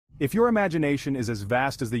If your imagination is as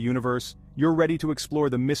vast as the universe, you're ready to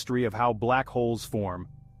explore the mystery of how black holes form.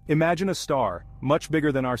 Imagine a star, much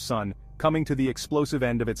bigger than our sun, coming to the explosive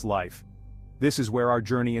end of its life. This is where our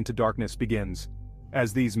journey into darkness begins.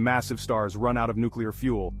 As these massive stars run out of nuclear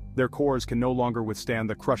fuel, their cores can no longer withstand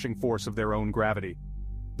the crushing force of their own gravity.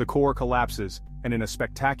 The core collapses, and in a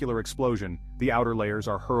spectacular explosion, the outer layers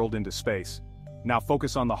are hurled into space. Now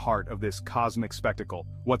focus on the heart of this cosmic spectacle.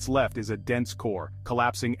 What's left is a dense core,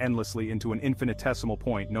 collapsing endlessly into an infinitesimal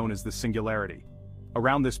point known as the singularity.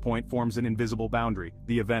 Around this point forms an invisible boundary,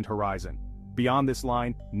 the event horizon. Beyond this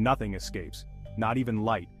line, nothing escapes, not even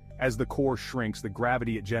light. As the core shrinks, the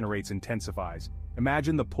gravity it generates intensifies.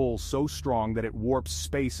 Imagine the pull so strong that it warps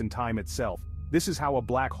space and time itself. This is how a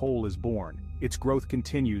black hole is born. Its growth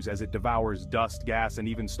continues as it devours dust, gas, and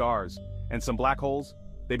even stars. And some black holes?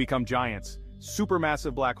 They become giants.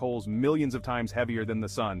 Supermassive black holes millions of times heavier than the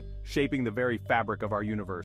sun, shaping the very fabric of our universe.